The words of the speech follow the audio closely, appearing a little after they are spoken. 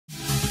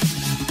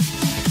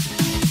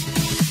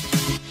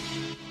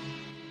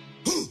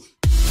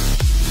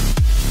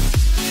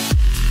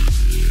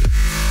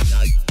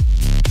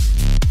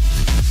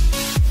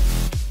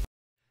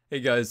Hey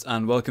guys,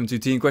 and welcome to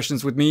Teen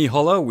Questions with me,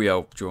 Hollow. We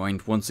are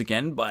joined once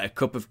again by a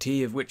cup of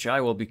tea, of which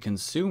I will be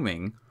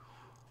consuming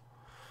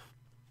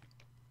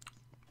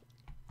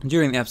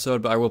during the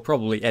episode, but I will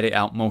probably edit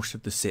out most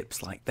of the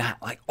sips like that,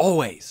 like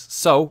always.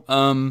 So,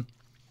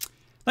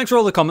 thanks for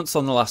all the comments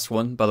on the last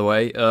one, by the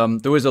way.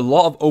 There was a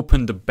lot of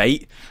open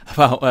debate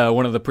about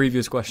one of the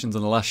previous questions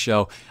on the last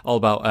show, all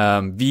about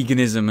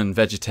veganism and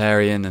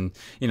vegetarian and,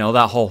 you know,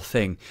 that whole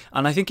thing.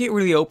 And I think it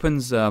really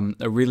opens a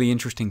really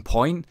interesting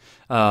point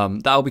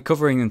that I'll be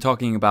covering and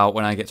talking about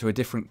when I get to a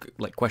different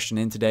question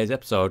in today's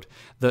episode,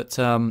 that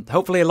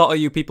hopefully a lot of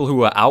you people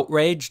who are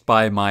outraged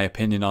by my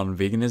opinion on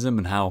veganism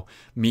and how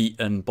meat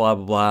and blah,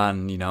 blah, blah,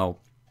 and, you know,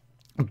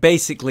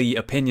 basically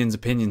opinions.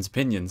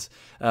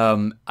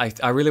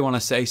 I really want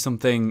to say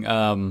something,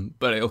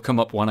 but it'll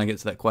come up when I get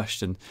to that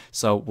question.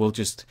 So we'll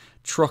just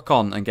truck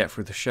on and get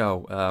through the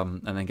show,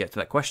 and then get to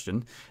that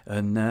question.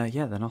 And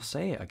yeah, then I'll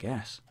say it, I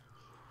guess.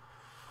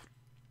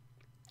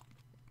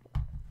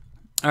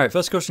 Alright,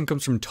 first question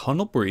comes from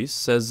Tunnel Breeze.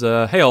 Says,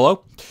 hey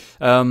Hollow,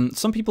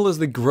 some people as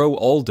they grow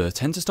older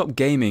tend to stop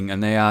gaming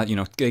and they are,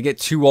 they get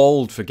too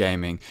old for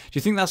gaming. Do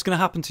you think that's going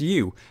to happen to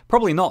you?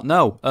 Probably not,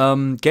 no.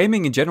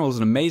 Gaming in general is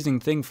an amazing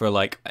thing for,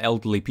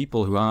 elderly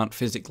people who aren't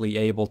physically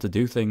able to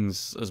do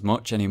things as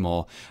much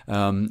anymore,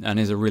 and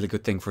is a really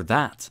good thing for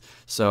that.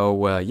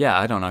 So, yeah,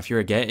 I don't know, if you're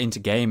into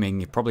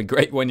gaming, you're probably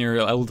great when you're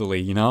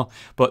elderly,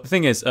 But the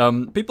thing is,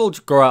 people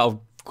grow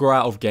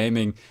out of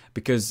gaming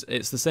because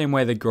it's the same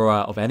way they grow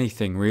out of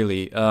anything,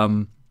 really.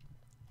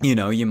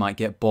 You might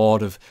get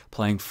bored of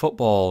playing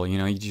football,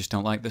 you just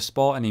don't like the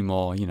sport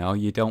anymore,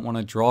 you don't want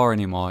to draw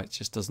anymore,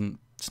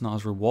 it's not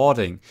as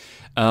rewarding.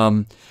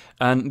 And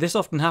this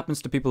often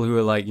happens to people who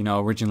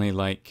are originally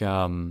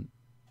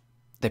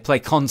they play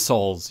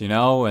consoles,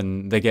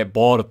 and they get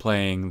bored of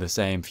playing the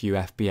same few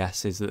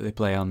FPSs that they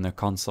play on their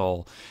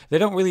console. They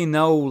don't really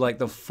know,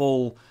 the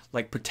full,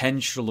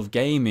 potential of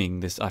gaming.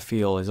 This, I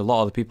feel, is a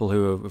lot of the people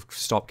who have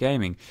stopped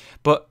gaming.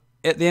 But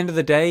at the end of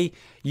the day,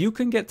 you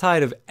can get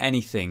tired of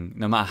anything,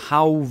 no matter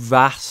how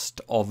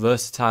vast or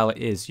versatile it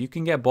is. You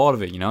can get bored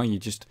of it, you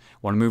just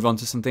want to move on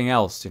to something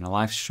else,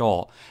 life's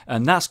short.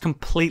 And that's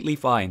completely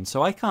fine.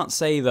 So I can't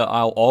say that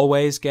I'll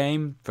always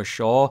game, for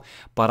sure,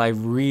 but I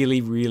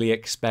really, really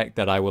expect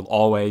that I will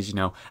always,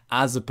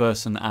 as a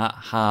person at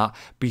heart,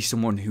 be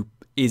someone who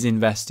is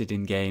invested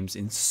in games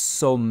in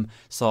some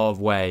sort of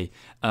way.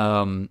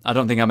 I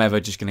don't think I'm ever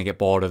just going to get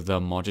bored of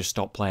them or just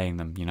stop playing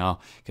them,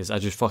 because I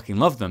just fucking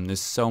love them.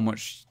 There's so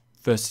much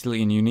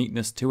versatility and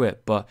uniqueness to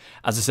it. But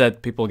as I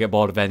said, people get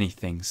bored of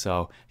anything,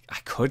 so I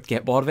could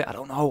get bored of it. I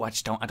don't know. I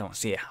don't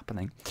see it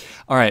happening.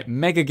 All right,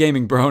 Mega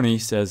Gaming Brony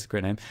says,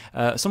 great name.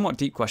 Somewhat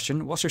deep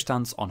question. What's your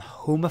stance on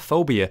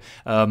homophobia?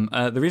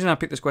 The reason I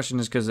picked this question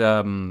is because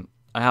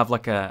I have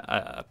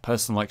a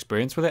personal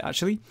experience with it,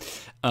 actually.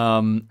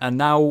 And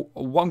now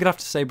what I'm going to have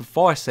to say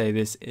before I say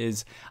this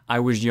is I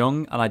was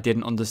young and I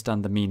didn't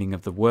understand the meaning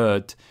of the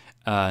word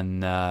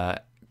and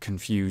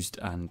confused,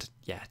 and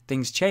yeah,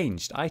 things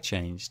changed. I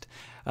changed.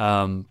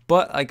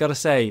 But I got to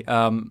say,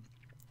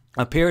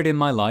 a period in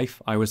my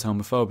life I was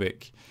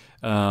homophobic,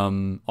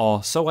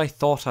 or so I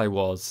thought I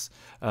was.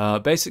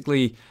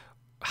 Basically,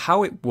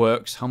 how it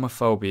works,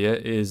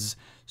 homophobia, is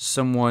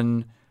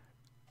someone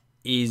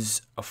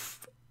is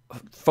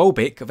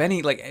phobic of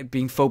any,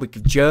 being phobic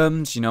of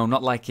germs,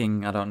 not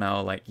liking, I don't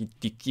know,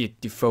 you're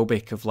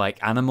phobic of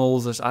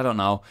animals, or I don't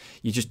know,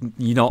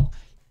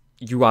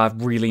 you are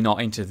really not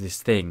into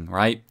this thing,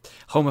 right?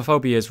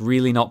 Homophobia is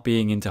really not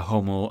being into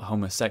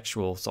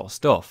homosexual sort of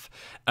stuff.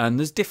 And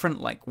there's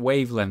different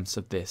wavelengths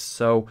of this.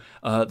 So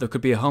there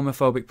could be a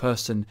homophobic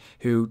person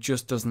who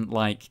just doesn't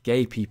like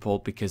gay people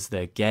because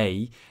they're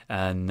gay,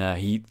 and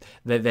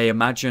they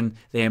imagine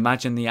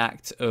the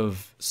act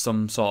of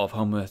some sort of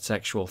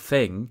homosexual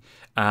thing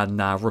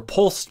and are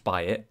repulsed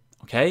by it.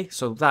 Okay,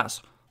 so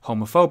that's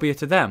homophobia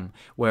to them,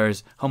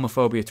 whereas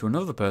homophobia to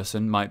another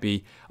person might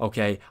be,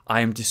 okay,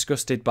 I am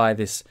disgusted by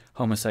this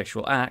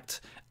homosexual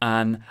act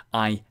and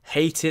I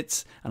hate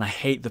it, and I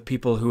hate the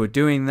people who are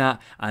doing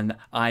that, and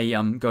I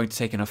am going to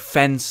take an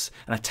offense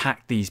and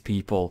attack these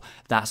people.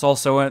 That's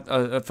also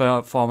a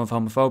form of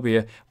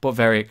homophobia, but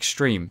very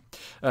extreme.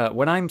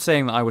 When I'm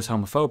saying that I was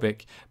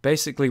homophobic,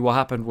 basically what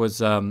happened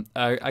was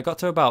I got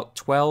to about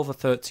 12 or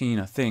 13,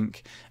 I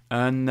think,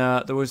 and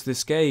there was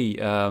this gay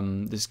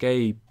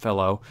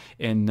fellow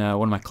in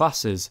one of my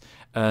classes,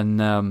 and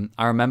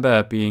I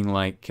remember being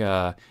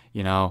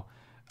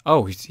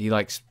oh, he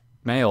likes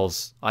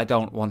males. I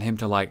don't want him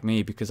to like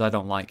me because I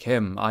don't like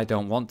him. I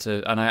don't want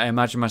to. And I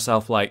imagine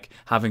myself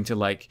having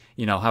to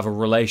have a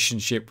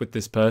relationship with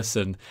this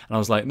person. And I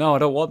was like, no, I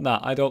don't want that.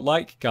 I don't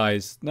like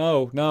guys.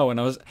 No.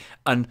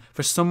 And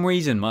for some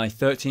reason, my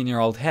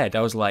 13-year-old head,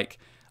 I was like,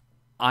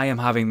 I am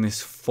having this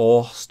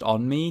forced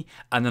on me.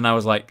 And then I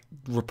was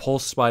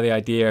repulsed by the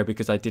idea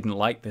because I didn't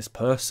like this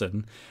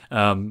person.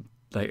 I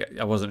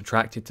wasn't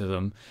attracted to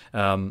them.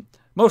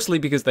 Mostly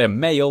because they're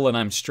male and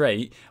I'm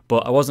straight,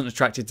 but I wasn't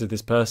attracted to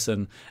this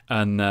person,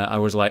 and I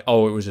was like,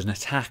 oh, it was an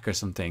attack or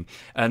something.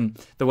 And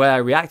the way I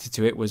reacted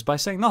to it was by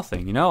saying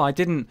nothing, you know? I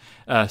didn't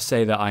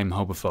say that I'm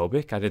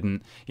homophobic. I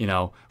didn't, you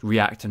know,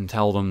 react and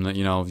tell them that,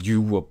 you know,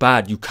 you were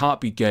bad, you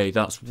can't be gay,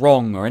 that's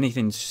wrong, or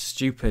anything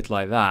stupid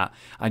like that.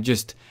 I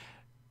just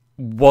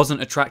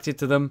wasn't attracted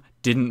to them,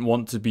 didn't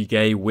want to be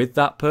gay with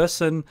that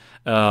person,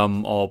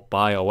 or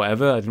bi or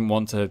whatever. I didn't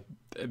want to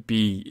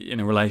be in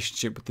a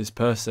relationship with this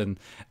person,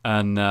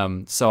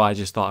 and so I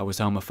just thought I was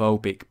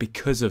homophobic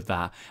because of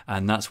that,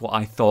 and that's what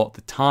I thought at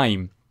the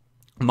time.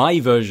 My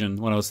version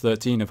when I was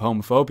 13 of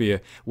homophobia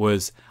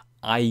was,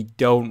 I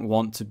don't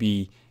want to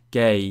be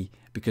gay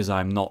because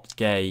I'm not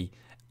gay,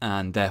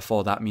 and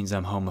therefore that means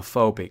I'm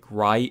homophobic,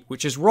 right?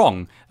 Which is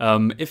wrong.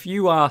 If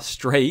you are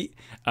straight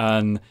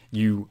and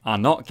you are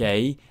not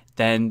gay,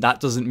 then that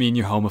doesn't mean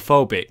you're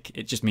homophobic.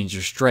 It just means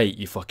you're straight,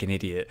 you fucking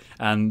idiot.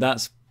 And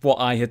that's what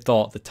I had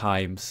thought at the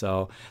time,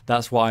 so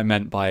that's what I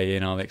meant by, you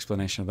know, the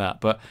explanation of that.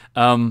 But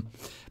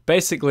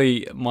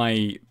basically,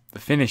 my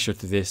finisher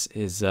to this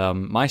is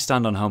my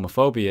stand on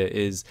homophobia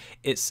is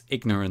it's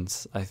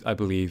ignorance. I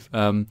believe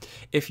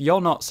if you're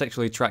not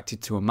sexually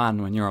attracted to a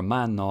man when you're a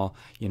man, or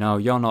you know,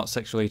 you're not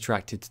sexually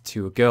attracted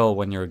to a girl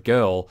when you're a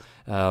girl,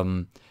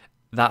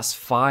 that's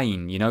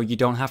fine. You know, you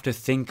don't have to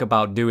think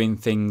about doing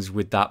things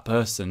with that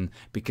person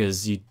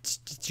because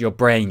it's your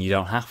brain, you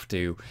don't have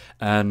to.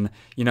 And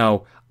you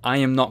know, I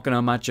am not going to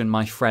imagine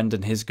my friend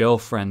and his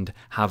girlfriend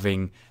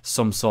having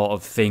some sort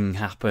of thing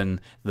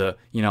happen that,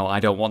 you know, I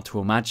don't want to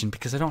imagine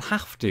because I don't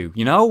have to,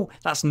 you know?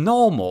 That's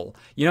normal.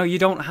 You know, you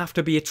don't have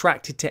to be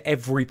attracted to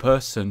every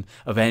person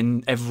of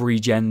every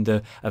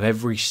gender, of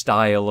every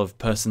style of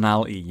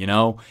personality, you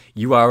know?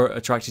 You are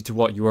attracted to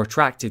what you are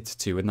attracted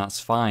to, and that's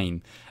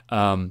fine.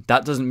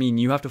 That doesn't mean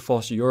you have to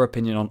force your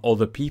opinion on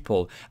other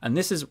people. And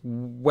this is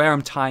where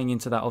I'm tying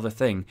into that other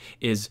thing,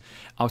 is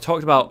I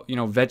talked about, you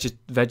know,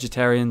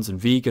 vegetarians and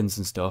vegans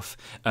and stuff.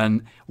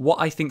 And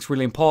what I think is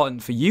really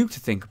important for you to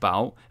think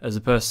about as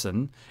a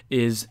person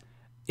is,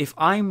 if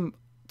I'm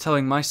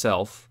telling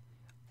myself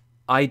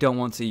I don't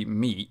want to eat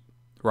meat,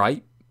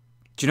 right?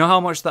 Do you know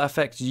how much that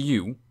affects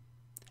you?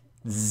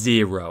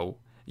 Zero.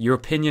 Your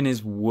opinion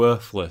is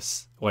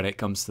worthless when it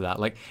comes to that.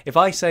 Like, if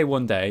I say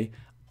one day,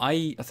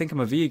 I think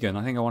I'm a vegan.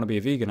 I think I want to be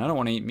a vegan. I don't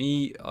want to eat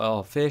meat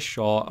or fish,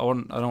 or I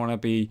don't want to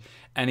be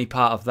any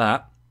part of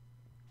that.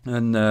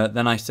 And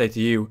then I say to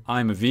you,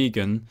 I'm a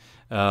vegan,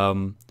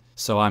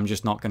 so I'm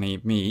just not going to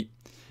eat meat.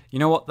 You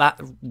know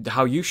what?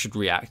 How you should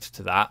react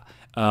to that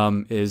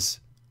is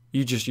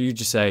you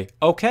just say,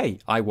 okay,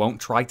 I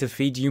won't try to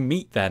feed you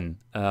meat then.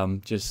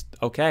 Just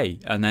okay,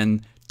 and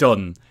then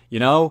done. You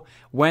know,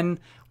 when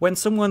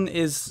someone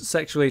is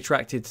sexually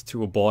attracted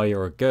to a boy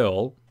or a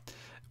girl,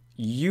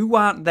 you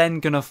aren't then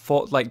gonna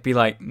be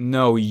like,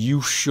 no,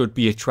 you should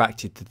be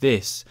attracted to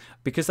this,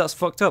 because that's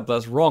fucked up.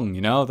 That's wrong. You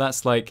know,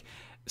 that's like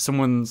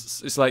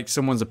it's like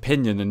someone's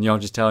opinion, and you're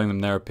just telling them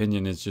their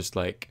opinion is just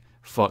like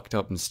fucked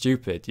up and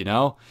stupid. You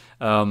know,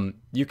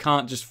 you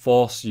can't just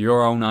force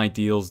your own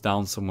ideals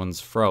down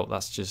someone's throat.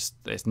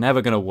 It's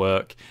never gonna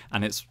work,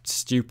 and it's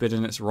stupid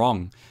and it's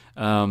wrong.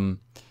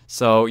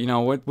 So, you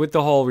know, with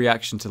the whole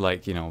reaction to,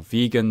 like, you know,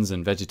 vegans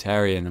and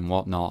vegetarian and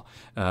whatnot,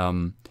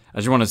 I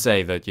just want to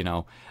say that, you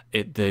know,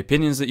 the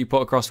opinions that you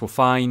put across were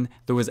fine.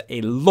 There was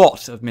a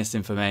lot of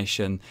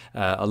misinformation.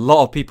 A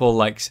lot of people,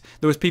 like,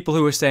 there was people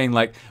who were saying,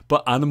 like,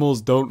 but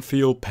animals don't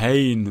feel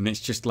pain. And it's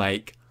just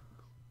like,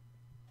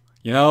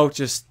 you know,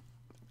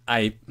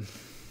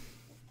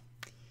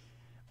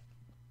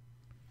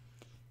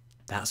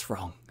 that's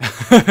wrong.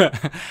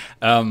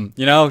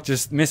 You know,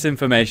 just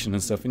misinformation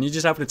and stuff. And you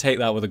just have to take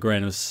that with a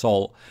grain of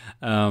salt.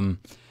 And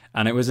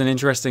it was an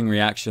interesting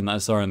reaction that I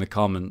saw in the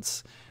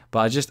comments. But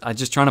I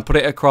just trying to put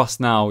it across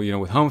now, you know,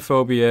 with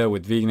homophobia,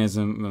 with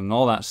veganism and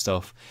all that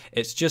stuff.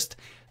 It's just,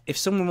 if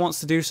someone wants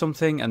to do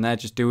something and they're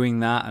just doing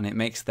that and it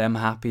makes them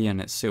happy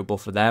and it's suitable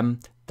for them,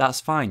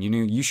 that's fine. You know,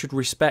 you should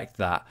respect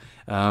that.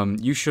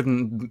 You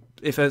shouldn't,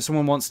 if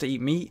someone wants to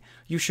eat meat,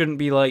 you shouldn't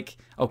be like,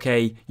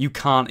 okay, you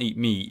can't eat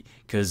meat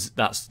because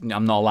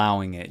I'm not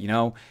allowing it, you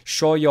know?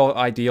 Sure, your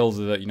ideals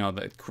are that, you know,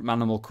 that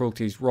animal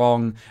cruelty is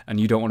wrong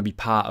and you don't want to be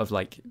part of,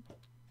 like,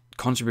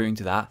 contributing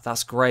to that.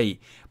 That's great.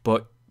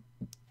 But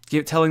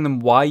telling them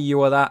why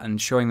you are that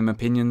and showing them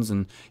opinions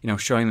and, you know,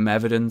 showing them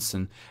evidence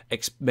and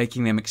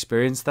making them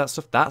experience that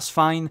stuff, that's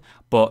fine.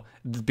 But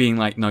being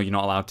like, no, you're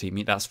not allowed to eat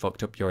meat, that's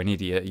fucked up, you're an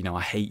idiot, you know,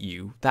 I hate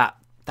you,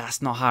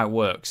 that's not how it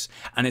works.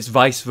 And it's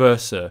vice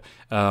versa.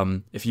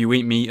 If you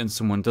eat meat and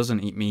someone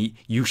doesn't eat meat,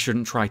 you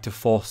shouldn't try to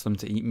force them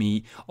to eat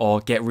meat or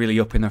get really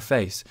up in their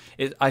face.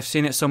 I've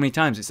seen it so many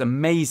times. It's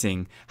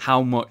amazing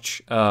how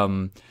much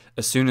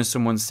as soon as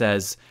someone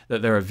says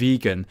that they're a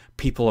vegan,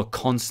 people are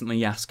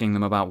constantly asking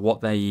them about what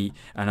they eat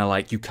and are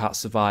like, you can't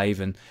survive.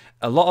 And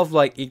a lot of,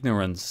 like,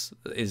 ignorance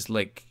is,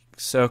 like,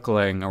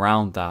 circling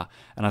around that,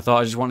 and I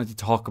thought I just wanted to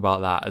talk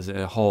about that as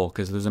a whole,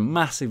 because there's a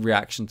massive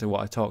reaction to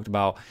what I talked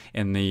about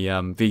in the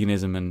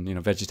veganism and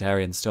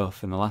vegetarian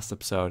stuff in the last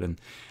episode, and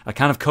I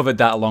kind of covered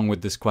that along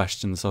with this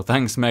question. So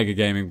thanks, Mega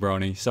Gaming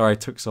Brony. Sorry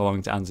it took so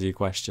long to answer your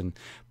question,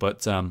 but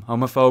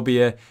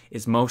homophobia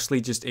is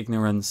mostly just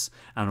ignorance,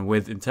 and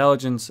with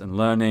intelligence and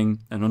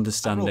learning and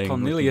understanding.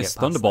 Cornelius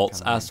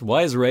Thunderbolts asked,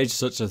 "Why is Rage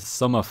such a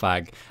summer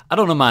fag?" I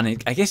don't know, man.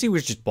 I guess he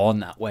was just born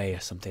that way or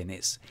something.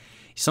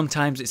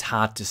 Sometimes it's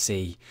hard to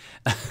see.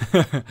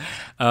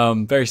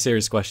 Very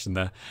serious question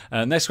there.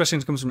 Next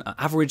question comes from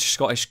Average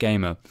Scottish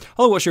Gamer.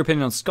 Hello, what's your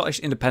opinion on Scottish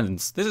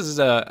independence? This is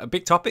a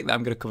big topic that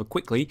I'm going to cover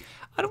quickly.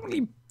 I don't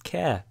really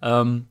care.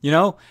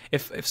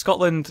 If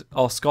Scotland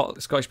or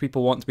Scottish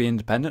people want to be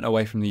independent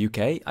away from the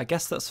UK, I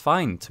guess that's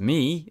fine. To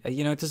me,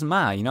 it doesn't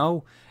matter.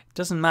 It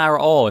doesn't matter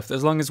at all.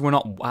 As long as we're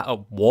not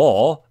at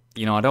war.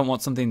 I don't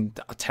want something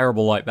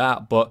terrible like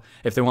that, but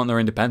if they want their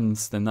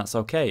independence, then that's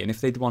okay. And if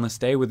they'd want to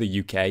stay with the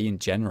UK in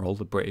general,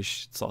 the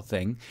British sort of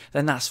thing,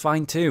 then that's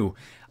fine too.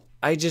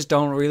 I just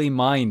don't really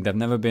mind. I've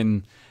never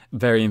been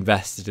very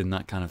invested in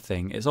that kind of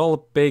thing. It's all a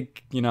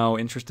big,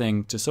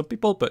 interesting to some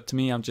people, but to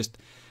me,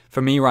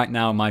 for me right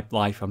now in my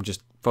life, I'm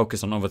just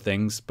focused on other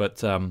things,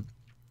 but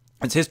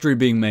it's history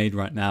being made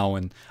right now,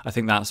 and I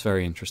think that's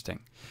very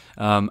interesting.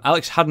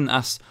 Alex Hadden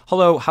asks,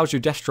 hello, how's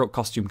your Deathstroke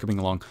costume coming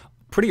along?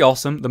 Pretty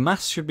awesome. The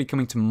mask should be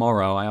coming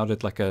tomorrow. I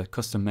ordered like a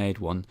custom-made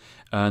one,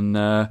 and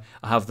I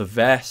have the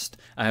vest.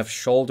 I have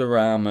shoulder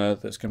armor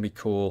that's gonna be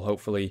cool,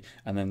 hopefully,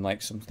 and then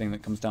like something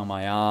that comes down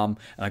my arm.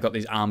 And I got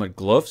these armored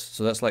gloves,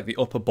 so that's like the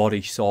upper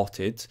body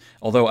sorted.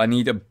 Although I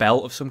need a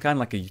belt of some kind,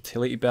 like a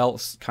utility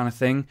belt kind of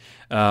thing.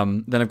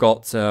 Then I've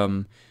got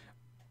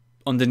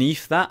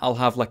underneath that, I'll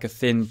have like a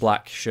thin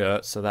black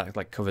shirt, so that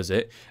like covers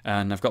it,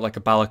 and I've got like a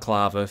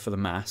balaclava for the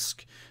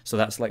mask. So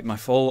that's like my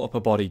full upper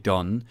body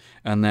done,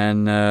 and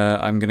then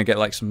I'm gonna get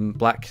like some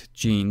black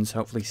jeans,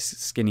 hopefully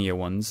skinnier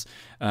ones,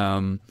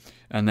 and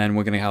then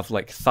we're gonna have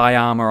like thigh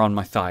armor on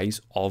my thighs.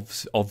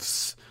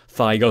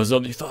 Thigh goes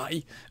on your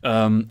thigh,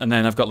 and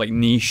then I've got like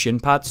knee shin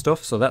pad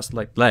stuff, so that's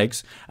like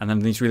legs, and then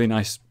these really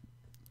nice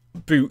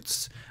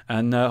boots,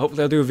 and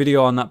hopefully I'll do a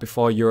video on that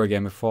before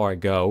Eurogame, before I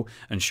go,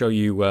 and show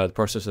you the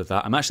process of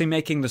that. I'm actually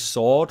making the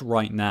sword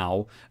right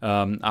now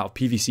out of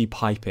PVC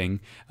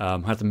piping. I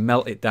had to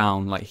melt it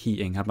down, like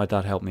heating, had my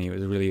dad help me. I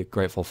was really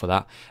grateful for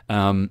that,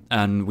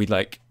 and we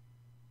like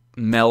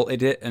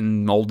melted it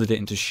and molded it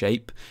into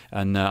shape,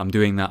 and I'm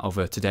doing that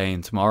over today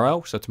and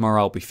tomorrow. So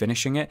tomorrow I'll be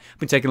finishing it. I've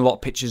been taking a lot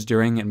of pictures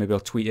during it. Maybe I'll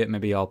tweet it,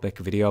 maybe I'll make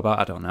a video about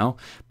it, I don't know,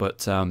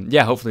 but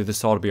yeah, hopefully the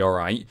sword will be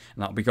alright,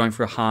 and I'll be going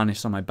for a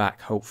harness on my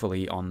back,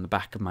 hopefully on the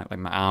back of my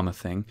my armor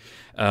thing,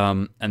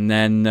 and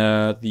then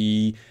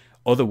the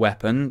other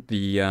weapon,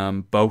 the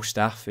bow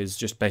staff, is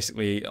just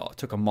basically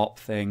took a mop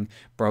thing,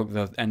 broke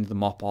the end of the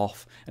mop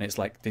off, and it's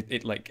like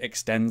it like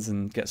extends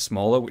and gets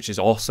smaller, which is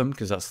awesome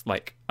because that's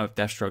like a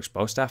Deathstroke's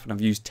bow staff, and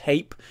I've used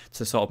tape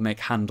to sort of make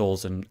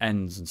handles and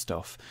ends and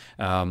stuff.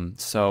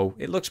 So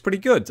it looks pretty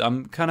good.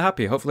 I'm kind of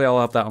happy. Hopefully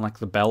I'll have that on like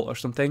the belt or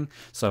something,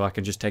 so I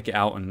can just take it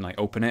out and like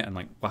open it and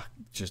like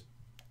just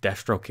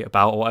Deathstroke it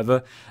about or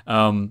whatever.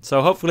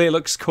 So hopefully it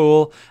looks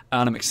cool,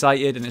 and I'm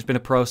excited, and it's been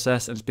a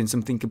process, and it's been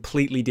something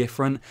completely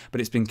different,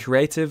 but it's been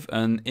creative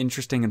and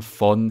interesting and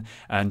fun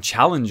and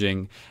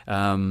challenging.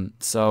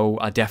 So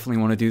I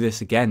definitely want to do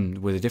this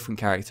again with a different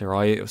character,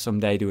 or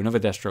someday do another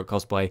Deathstroke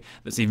cosplay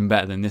that's even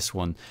better than this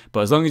one.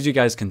 But as long as you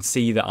guys can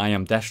see that I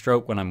am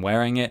Deathstroke when I'm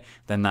wearing it,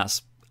 then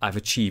I've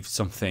achieved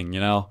something,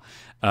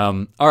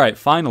 Alright,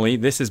 finally,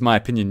 this is my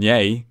opinion,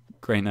 yay.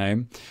 Great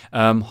name.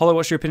 Hollow,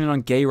 what's your opinion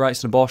on gay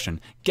rights and abortion?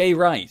 Gay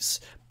rights.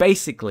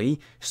 Basically,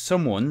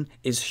 someone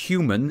is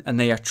human and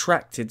they are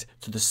attracted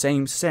to the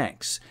same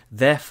sex.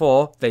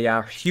 Therefore, they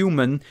are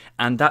human,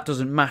 and that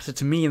doesn't matter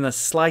to me in the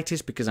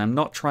slightest because I'm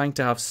not trying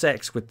to have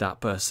sex with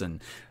that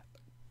person.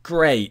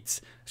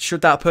 Great.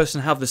 Should that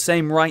person have the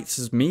same rights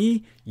as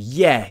me?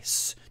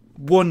 Yes.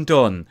 One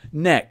done.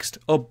 Next,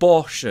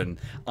 abortion.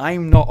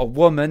 I'm not a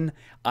woman.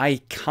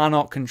 I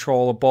cannot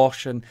control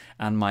abortion,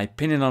 and my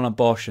opinion on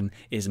abortion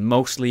is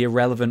mostly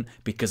irrelevant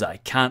because I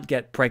can't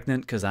get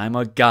pregnant because I'm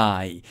a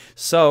guy.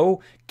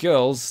 So,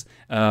 girls,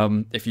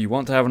 if you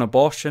want to have an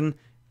abortion,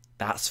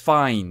 that's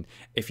fine.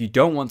 If you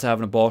don't want to have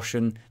an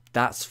abortion,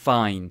 that's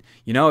fine.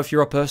 If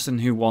you're a person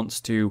who wants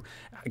to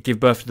give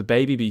birth to the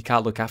baby but you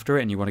can't look after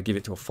it and you want to give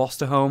it to a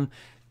foster home,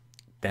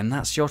 then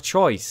that's your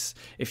choice.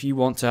 If you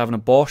want to have an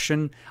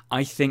abortion,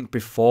 I think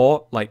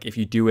before, like if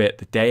you do it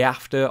the day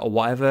after or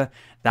whatever,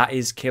 that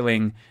is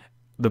killing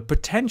the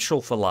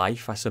potential for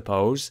life, I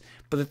suppose.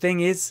 But the thing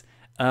is,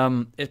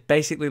 it's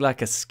basically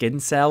like a skin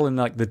cell in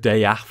like the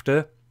day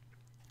after,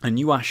 and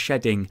you are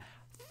shedding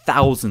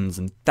thousands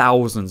and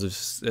thousands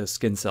of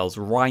skin cells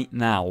right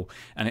now,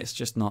 and it's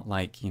just not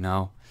like,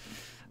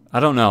 I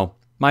don't know.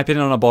 My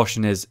opinion on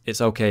abortion is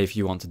it's okay if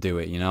you want to do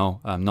it,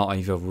 I'm not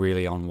either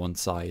really on one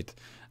side.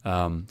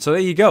 So there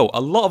you go.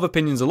 A lot of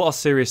opinions, a lot of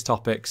serious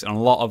topics, and a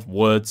lot of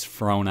words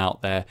thrown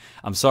out there.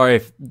 I'm sorry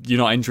if you're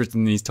not interested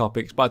in these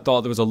topics, but I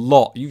thought there was a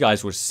lot. You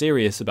guys were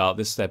serious about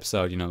this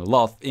episode. You know, a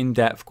lot of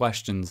in-depth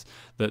questions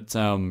that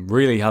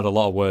really had a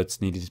lot of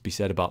words needed to be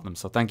said about them.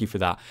 So thank you for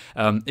that.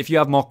 If you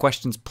have more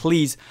questions,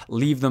 please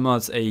leave them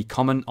as a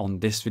comment on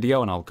this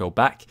video, and I'll go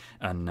back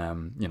and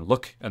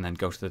look and then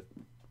go to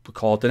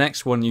record the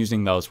next one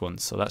using those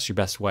ones. So that's your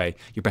best way,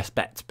 your best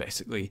bet,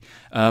 basically.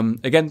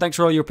 Again, thanks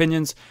for all your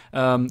opinions.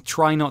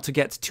 Try not to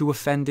get too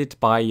offended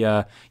by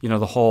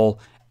the whole,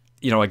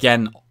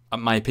 again,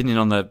 my opinion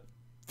on the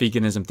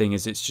veganism thing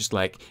is it's just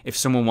like, if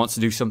someone wants to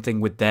do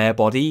something with their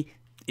body,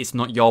 it's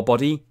not your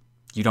body.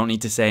 You don't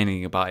need to say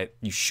anything about it.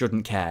 You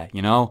shouldn't care,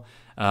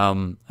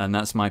 and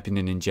that's my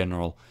opinion in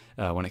general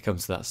when it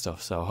comes to that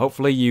stuff. So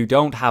hopefully you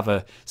don't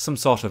have some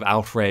sort of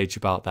outrage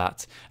about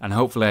that, and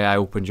hopefully I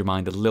opened your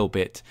mind a little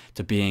bit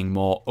to being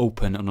more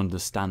open and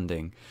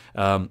understanding.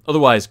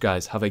 Otherwise,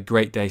 guys, have a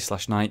great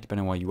day/night,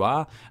 depending on where you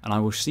are, and I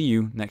will see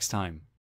you next time.